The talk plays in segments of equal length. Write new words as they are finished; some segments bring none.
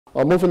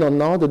Moving on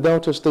now, the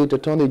Delta State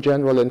Attorney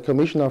General and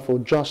Commissioner for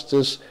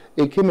Justice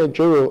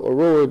Ikemejoro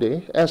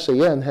Orode,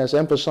 SAN, has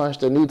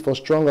emphasized the need for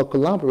stronger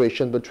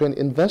collaboration between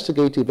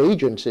investigative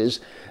agencies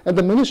and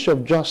the Ministry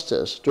of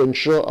Justice to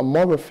ensure a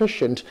more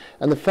efficient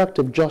and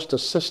effective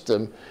justice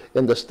system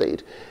in the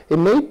state. He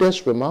made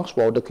these remarks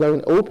while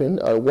declaring open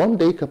a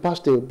one-day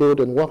capacity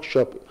building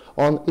workshop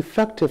on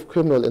effective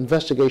criminal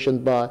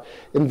investigation by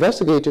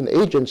investigating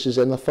agencies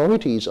and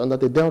authorities under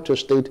the Delta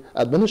State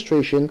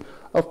Administration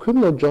of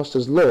Criminal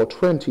Justice Law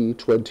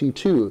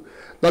 2022.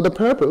 Now, the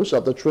purpose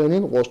of the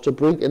training was to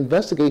bring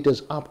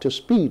investigators up to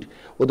speed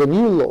with the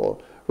new law,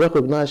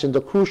 recognizing the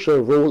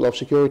crucial role of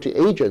security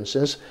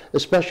agencies,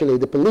 especially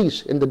the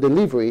police, in the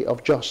delivery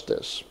of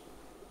justice.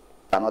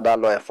 And other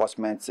law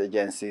enforcement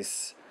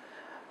agencies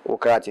who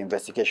carry out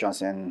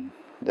investigations in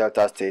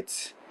Delta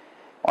State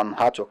on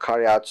how to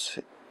carry out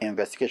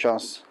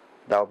investigations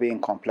that will be in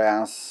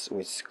compliance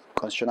with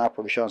constitutional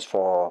provisions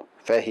for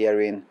fair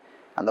hearing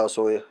and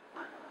also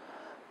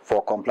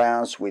for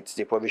compliance with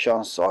the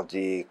provisions of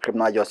the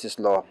criminal justice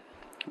law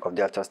of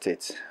Delta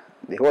State.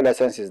 The whole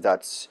essence is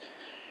that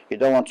you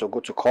don't want to go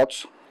to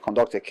court,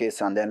 conduct a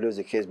case, and then lose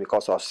the case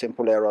because of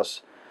simple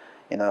errors,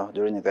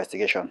 during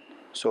investigation.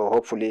 So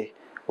hopefully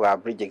we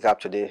have bridged the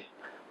gap today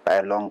by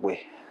a long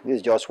way. This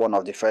is just one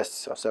of the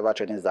first of several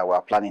trainings that we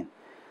are planning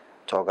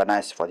to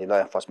organize for the law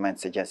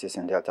enforcement agencies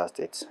in Delta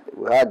State.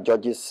 We had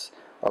judges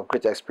of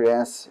great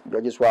experience,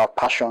 judges who have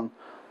passion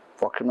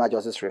for criminal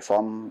justice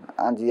reform,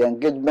 and the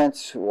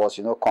engagement was,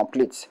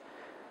 complete.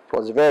 It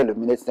was a very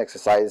illuminating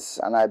exercise,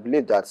 and I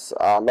believe that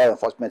our law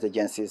enforcement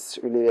agencies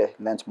really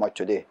learned much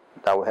today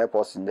that will help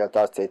us in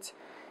Delta State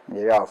in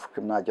the area of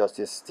criminal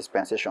justice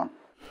dispensation.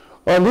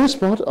 On this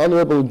point,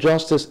 Honorable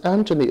Justice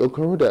Anthony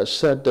Okoroda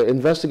said the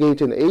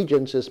investigating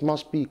agencies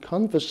must be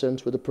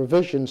conversant with the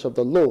provisions of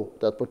the law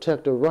that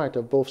protect the right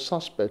of both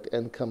suspect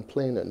and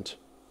complainant.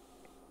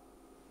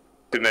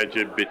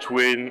 Synergy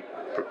between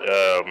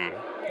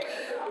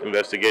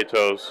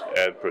investigators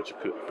and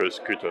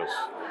prosecutors.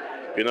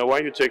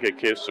 When you take a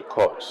case to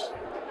court,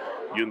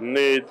 you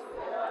need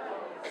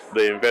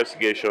the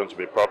investigation to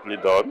be properly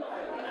done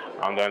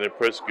and then the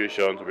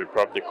prosecution to be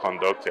properly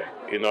conducted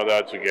in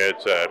order to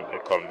get a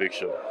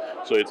conviction.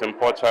 So it's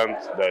important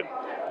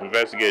that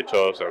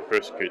investigators and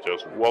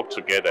prosecutors work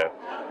together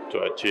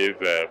to achieve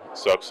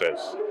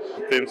success.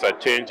 Things are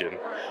changing,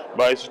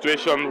 but a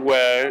situation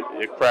where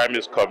a crime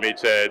is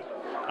committed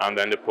and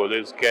then the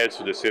police gets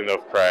to the scene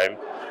of crime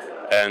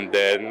and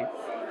then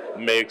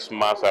makes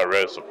mass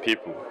arrests of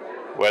people,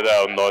 whether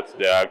or not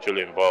they're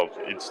actually involved,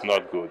 it's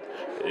not good.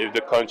 If they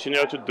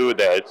continue to do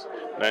that,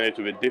 then it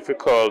will be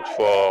difficult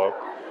for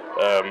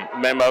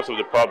members of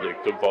the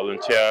public to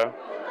volunteer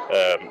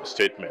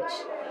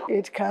statements.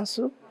 Aid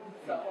counsel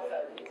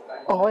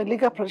or a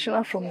legal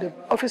practitioner from the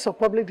Office of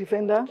Public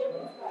Defender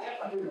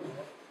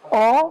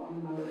or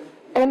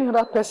any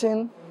other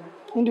person,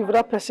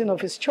 individual person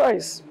of his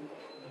choice.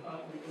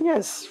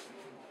 Yes,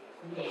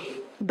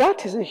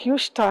 that is a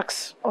huge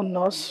tax on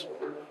us,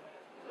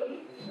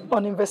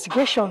 on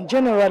investigation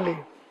generally,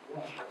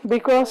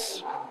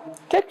 because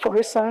take for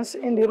instance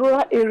in the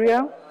rural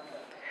area,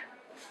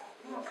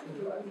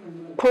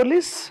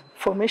 police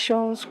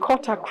formations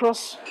cut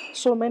across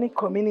so many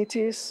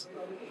communities,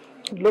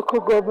 local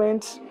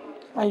governments,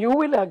 and you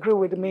will agree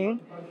with me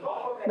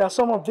that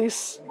some of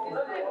these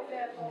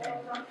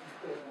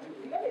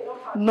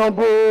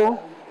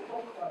noble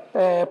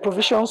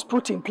provisions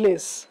put in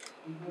place,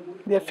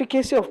 the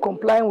efficacy of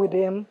complying with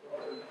them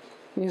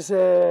is,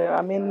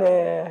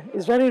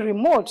 is very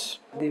remote.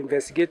 The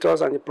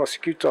investigators and the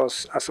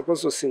prosecutors are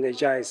supposed to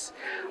synergize.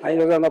 And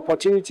it was an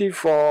opportunity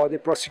for the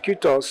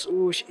prosecutors,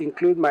 which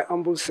include my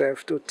humble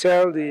self, to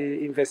tell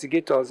the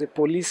investigators, the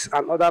police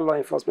and other law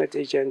enforcement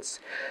agents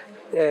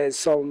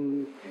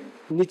some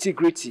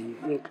nitty-gritty,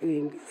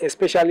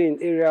 especially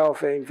in area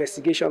of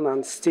investigation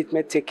and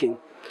statement taking.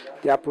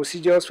 There are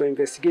procedures for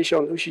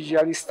investigation which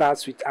usually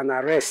starts with an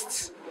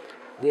arrest.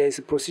 There is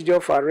a procedure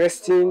for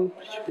arresting,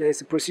 there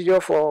is a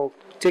procedure for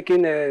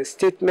taking a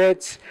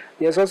statement,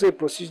 there's also a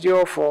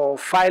procedure for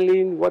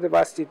filing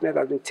whatever statement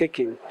has been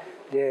taken.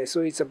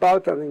 So it's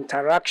about an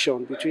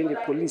interaction between the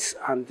police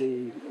and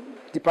the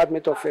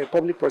Department of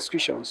Public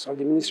Prosecutions of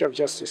the Ministry of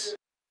Justice.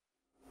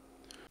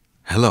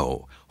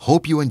 Hello,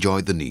 hope you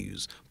enjoyed the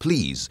news.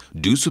 Please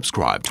do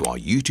subscribe to our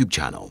YouTube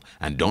channel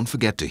and don't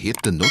forget to hit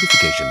the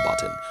notification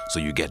button so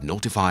you get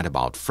notified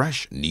about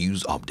fresh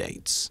news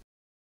updates.